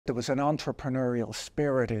There was an entrepreneurial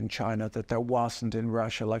spirit in China that there wasn't in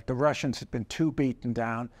Russia. Like the Russians had been too beaten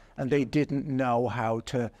down and they didn't know how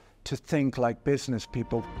to think like business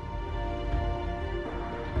people.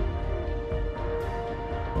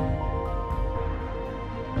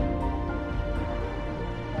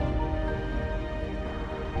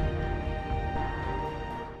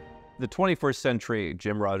 The 21st century,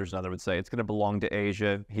 Jim Rogers and others would say, it's going to belong to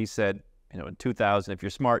Asia. He said, in 2000, if you're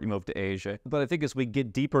smart, you move to Asia. But I think as we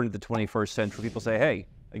get deeper into the 21st century, people say, hey,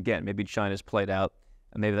 again, maybe China's played out,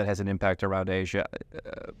 and maybe that has an impact around Asia.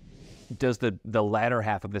 Does the latter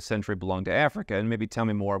half of the century belong to Africa? And maybe tell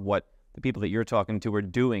me more of what the people that you're talking to are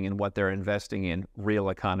doing and what they're investing in real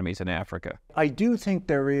economies in Africa. I do think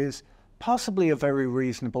there is possibly a very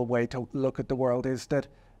reasonable way to look at the world is that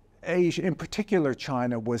Asia, in particular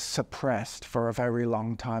China, was suppressed for a very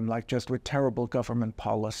long time, like just with terrible government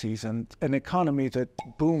policies and an economy that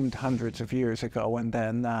boomed hundreds of years ago and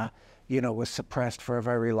then, was suppressed for a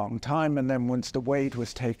very long time. And then once the weight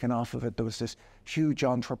was taken off of it, there was this huge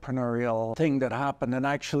entrepreneurial thing that happened. And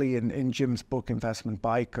actually in Jim's book, Investment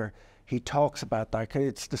Biker, he talks about that.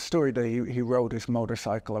 It's the story that he rode his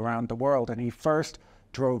motorcycle around the world, and he first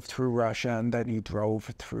drove through Russia and then he drove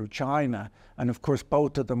through China. And of course,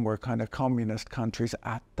 both of them were kind of communist countries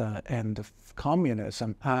at the end of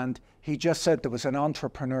communism. And he just said there was an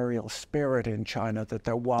entrepreneurial spirit in China that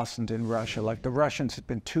there wasn't in Russia. Like the Russians had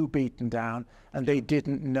been too beaten down and they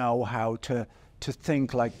didn't know how to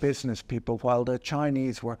think like business people, while the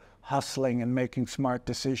Chinese were hustling and making smart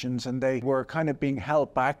decisions, and they were kind of being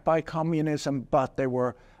held back by communism, but they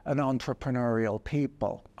were an entrepreneurial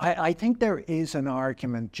people. I think there is an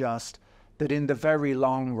argument just that in the very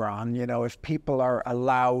long run, if people are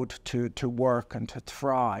allowed to work and to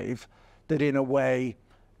thrive, that in a way,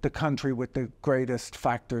 the country with the greatest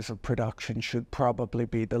factors of production should probably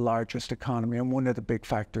be the largest economy. And one of the big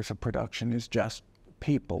factors of production is just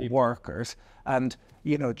people, workers. And,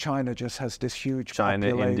 China just has this huge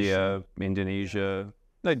population. India, Indonesia,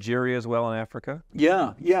 Nigeria as well in Africa.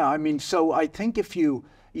 Yeah. I mean, so I think if you,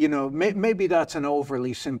 maybe that's an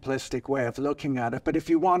overly simplistic way of looking at it, but if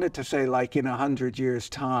you wanted to say, like, in 100 years'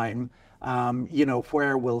 time,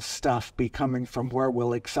 where will stuff be coming from? Where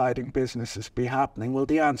will exciting businesses be happening? Well,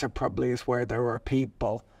 the answer probably is where there are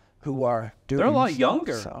people who are doing They're a lot stuff,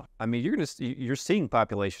 younger. So. I mean, you're seeing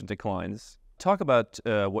population declines. Talk about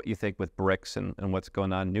what you think with BRICS and what's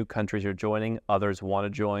going on. New countries are joining, others want to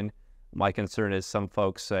join. My concern is some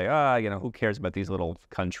folks say, who cares about these little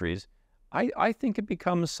countries? I think it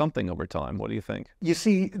becomes something over time. What do you think? You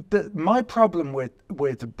see, my problem with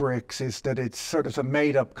BRICS is that it's sort of a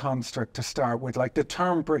made-up construct to start with. Like the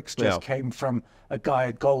term BRICS just came from a guy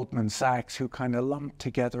at Goldman Sachs who kind of lumped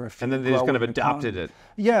together a few. And then they just kind of adopted it.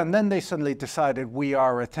 Yeah, and then they suddenly decided we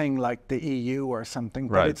are a thing like the EU or something.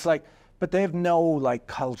 But it's like, but they have no like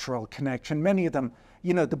cultural connection. Many of them,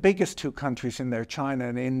 the biggest two countries in there, China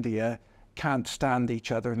and India, can't stand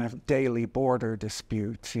each other and have daily border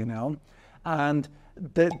disputes, And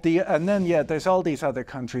then there's all these other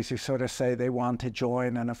countries who sort of say they want to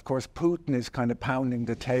join, and of course Putin is kind of pounding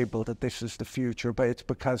the table that this is the future, but it's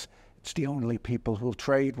because it's the only people who'll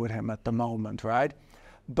trade with him at the moment, right?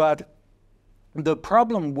 But the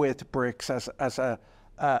problem with BRICS as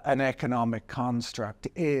an economic construct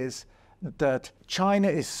is that China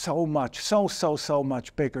is so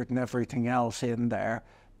much bigger than everything else in there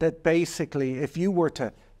that basically if you were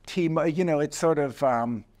to team, it's sort of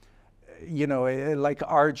like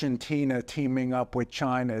Argentina teaming up with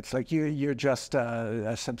China. It's like you're just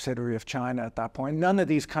a subsidiary of China at that point. None of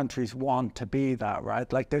these countries want to be that,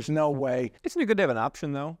 right? Like there's no way. Isn't it good to have an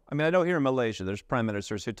option, though? I mean, I know here in Malaysia, there's prime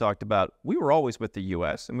ministers who talked about, we were always with the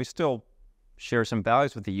U.S., and we still share some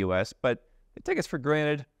values with the U.S., but they take us for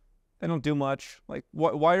granted. They don't do much. Like,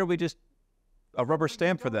 why are we just a rubber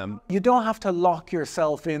stamp for them? You don't have to lock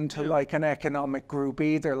yourself into like an economic group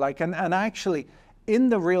either. Like, and actually, in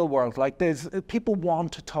the real world, like people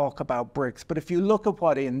want to talk about BRICS, but if you look at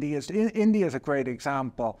what India is a great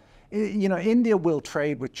example. India will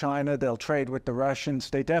trade with China, they'll trade with the Russians,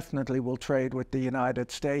 they definitely will trade with the United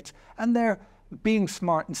States, and they're being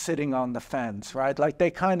smart and sitting on the fence, right? Like they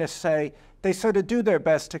kind of say, they sort of do their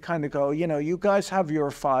best to kind of go, you guys have your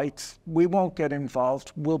fights, we won't get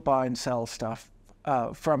involved, we'll buy and sell stuff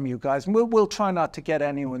from you guys, and we'll try not to get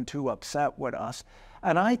anyone too upset with us.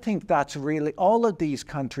 And I think that's really, all of these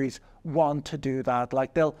countries want to do that.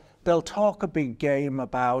 Like they'll talk a big game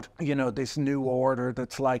about, this new order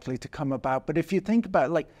that's likely to come about. But if you think about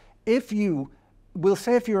it, like we'll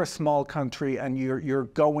say if you're a small country and you're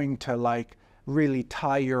going to like really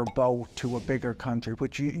tie your boat to a bigger country,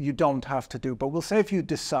 which you don't have to do. But we'll say if you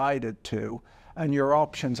decided to, and your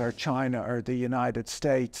options are China or the United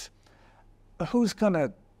States, who's going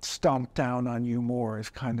to stomp down on you more is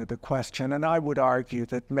kind of the question. And I would argue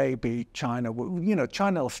that maybe China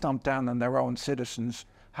will stomp down on their own citizens.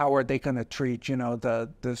 How are they going to treat,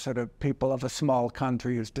 the sort of people of a small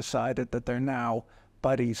country who's decided that they're now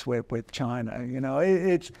buddies with China?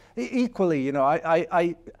 It's equally,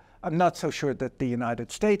 I'm not so sure that the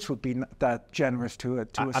United States would be that generous to a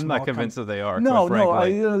small I'm not convinced that they are. No,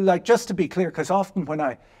 frankly. Just to be clear, because often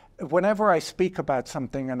whenever I speak about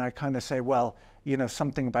something and I kind of say, well,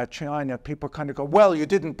 something about China, people kind of go, well, you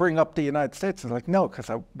didn't bring up the United States. I'm like, no, because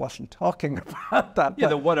I wasn't talking about that. Yeah,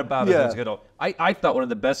 the what about it is good. I thought one of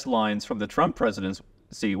the best lines from the Trump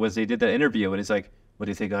presidency was he did that interview and he's like, what do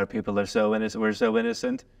you think our people are so innocent? We're so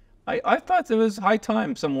innocent. I thought it was high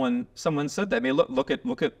time someone said that. I mean, look at.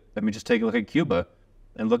 Let me just take a look at Cuba,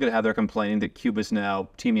 and look at how they're complaining that Cuba's now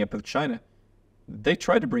teaming up with China. They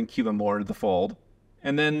tried to bring Cuba more into the fold,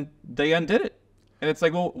 and then they undid it. And it's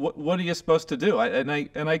like, well, what are you supposed to do?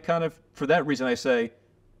 I kind of, for that reason, I say,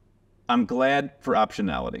 I'm glad for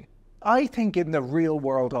optionality. I think in the real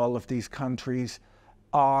world, all of these countries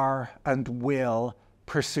are and will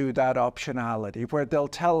pursue that optionality, where they'll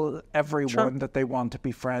tell everyone that they want to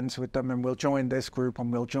be friends with them and we'll join this group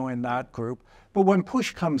and we'll join that group. But when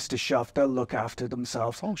push comes to shove, they'll look after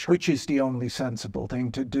themselves, which is the only sensible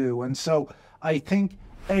thing to do. And so I think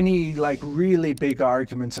any really big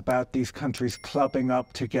arguments about these countries clubbing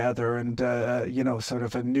up together and sort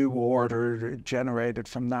of a new order generated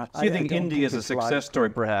from that. So you think India is a success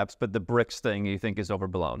story perhaps, but the BRICS thing you think is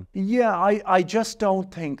overblown? Yeah, I just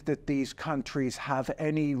don't think that these countries have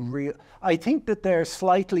any real... I think that they're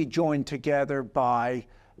slightly joined together by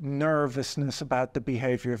nervousness about the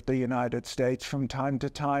behavior of the United States from time to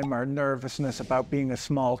time, or nervousness about being a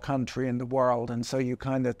small country in the world. And so you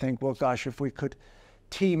kind of think, well, gosh, if we could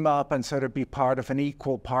team up and sort of be part of an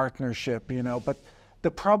equal partnership, but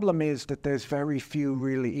the problem is that there's very few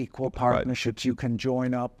really equal partnerships you can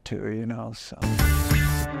join up to, so.